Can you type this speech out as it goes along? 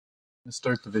To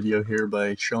start the video here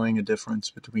by showing a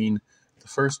difference between the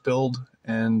first build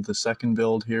and the second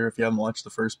build here. If you haven't watched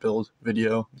the first build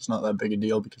video, it's not that big a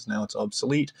deal because now it's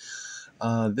obsolete.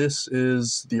 This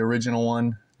is the original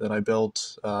one that I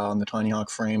built on the Tiny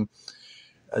Hawk frame.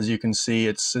 As you can see,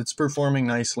 it's performing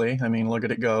nicely. I mean, look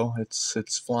at it go.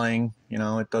 It's flying, you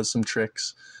know, it does some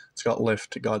tricks. It's got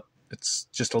lift, it's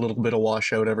just a little bit of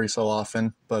washout every so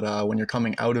often, but when you're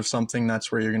coming out of something,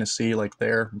 that's where you're going to see, like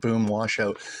there, boom,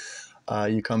 washout.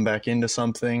 You come back into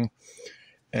something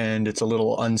and it's a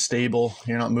little unstable.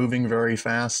 You're not moving very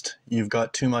fast. You've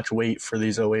got too much weight for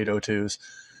these 0802s.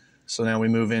 So now we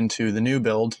move into the new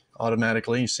build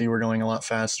automatically. You see we're going a lot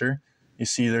faster. You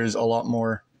see there's a lot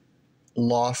more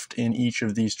loft in each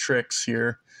of these tricks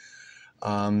here.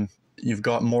 You've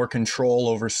got more control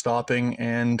over stopping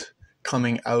and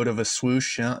coming out of a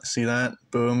swoosh. Yeah, see that?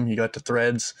 Boom, you got the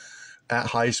threads at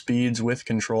high speeds with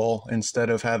control instead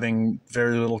of having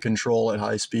very little control at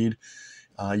high speed.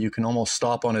 You can almost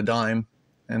stop on a dime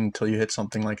until you hit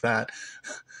something like that.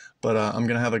 But I'm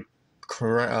gonna have like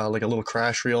a little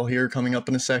crash reel here coming up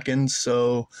in a second,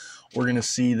 so we're gonna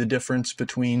see the difference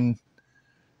between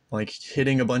like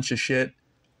hitting a bunch of shit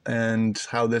and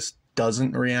how this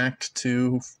doesn't react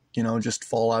to, you know, just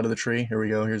fall out of the tree. Here we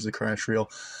go, here's the crash reel.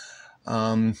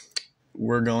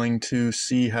 We're going to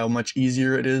see how much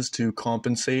easier it is to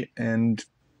compensate and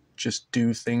just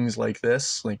do things like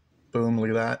this, like boom, look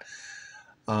at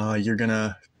that. You're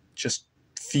gonna just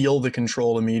feel the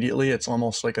control immediately. It's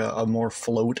almost like a more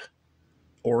float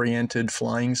oriented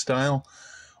flying style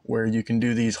where you can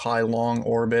do these high long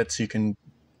orbits, you can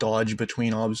dodge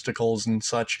between obstacles and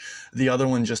such. The other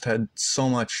one just had so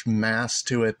much mass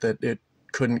to it that it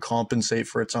couldn't compensate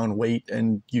for its own weight,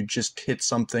 and you just hit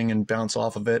something and bounce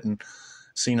off of it and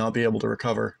see not be able to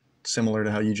recover, similar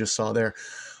to how you just saw there.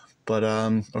 But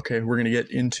okay, we're gonna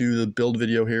get into the build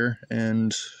video here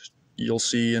and you'll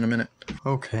see in a minute.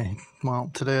 Okay, well,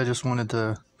 today I just wanted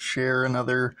to share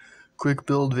another quick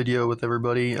build video with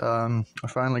everybody. I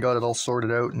finally got it all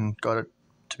sorted out and got it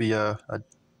to be a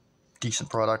decent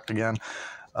product again.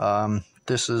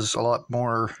 This is a lot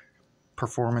more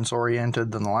performance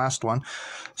oriented than the last one.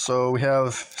 So we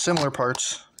have similar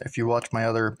parts. If you watch my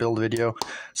other build video,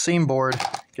 same board,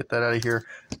 get that out of here,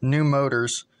 new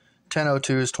motors,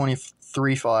 1002s,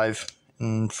 23.5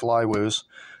 and Flywoos,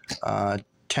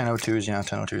 1002s, yeah,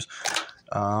 1002s.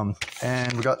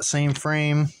 And we got the same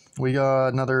frame. We got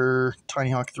another Tiny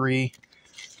Hawk 3,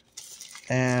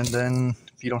 and then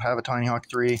if you don't have a Tiny Hawk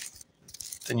 3,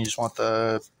 then you just want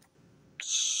the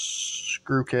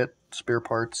screw kit, spare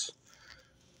parts.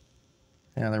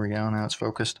 Yeah, there we go, now it's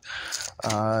focused.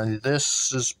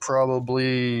 This is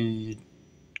probably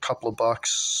a couple of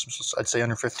bucks, I'd say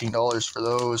under $15 for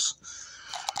those.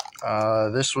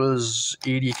 This was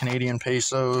 80 Canadian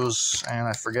pesos, and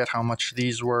I forget how much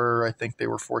these were. I think they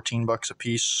were 14 bucks a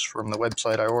piece from the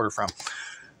website I ordered from.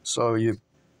 So you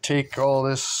take all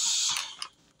this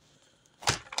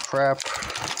crap,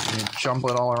 and you jumble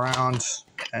it all around,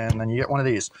 and then you get one of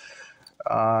these.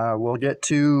 We'll get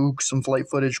to some flight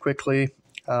footage quickly.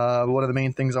 One of the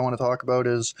main things I want to talk about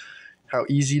is how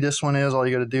easy this one is. All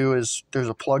you got to do is, there's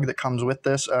a plug that comes with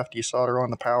this after you solder on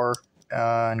the power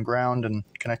and ground and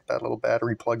connect that little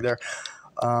battery plug there.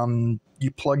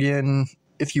 You plug in,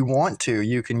 if you want to,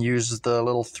 you can use the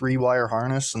little 3-wire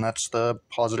harness, and that's the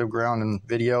positive, ground, and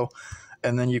video.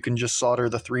 And then you can just solder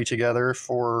the 3 together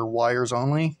for wires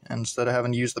only instead of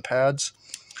having to use the pads.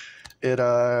 It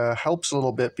helps a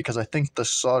little bit because I think the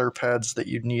solder pads that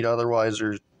you'd need otherwise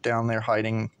are down there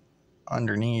hiding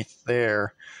underneath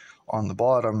there on the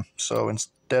bottom. So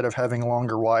instead of having a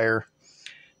longer wire,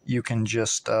 you can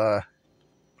just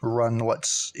run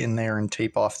what's in there and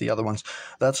tape off the other ones.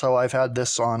 That's how I've had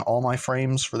this on all my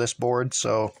frames for this board,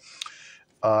 so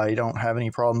I don't have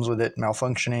any problems with it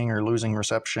malfunctioning or losing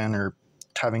reception or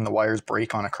having the wires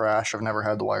break on a crash. I've never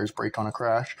had the wires break on a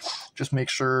crash. Just make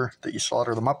sure that you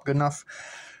solder them up good enough,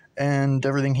 and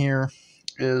everything here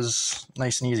is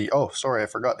nice and easy. Oh, sorry, I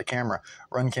forgot the camera.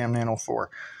 Runcam Nano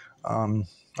 4.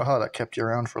 That kept you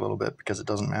around for a little bit because it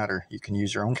doesn't matter. You can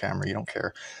use your own camera, you don't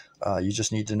care. You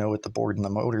just need to know what the board and the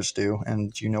motors do,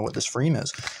 and you know what this frame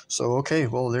is. So, okay,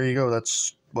 well, there you go.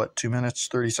 That's, what, 2 minutes,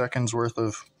 30 seconds worth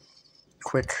of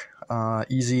quick,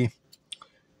 easy,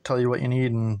 tell you what you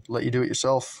need and let you do it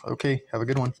yourself. Okay, have a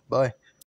good one. Bye.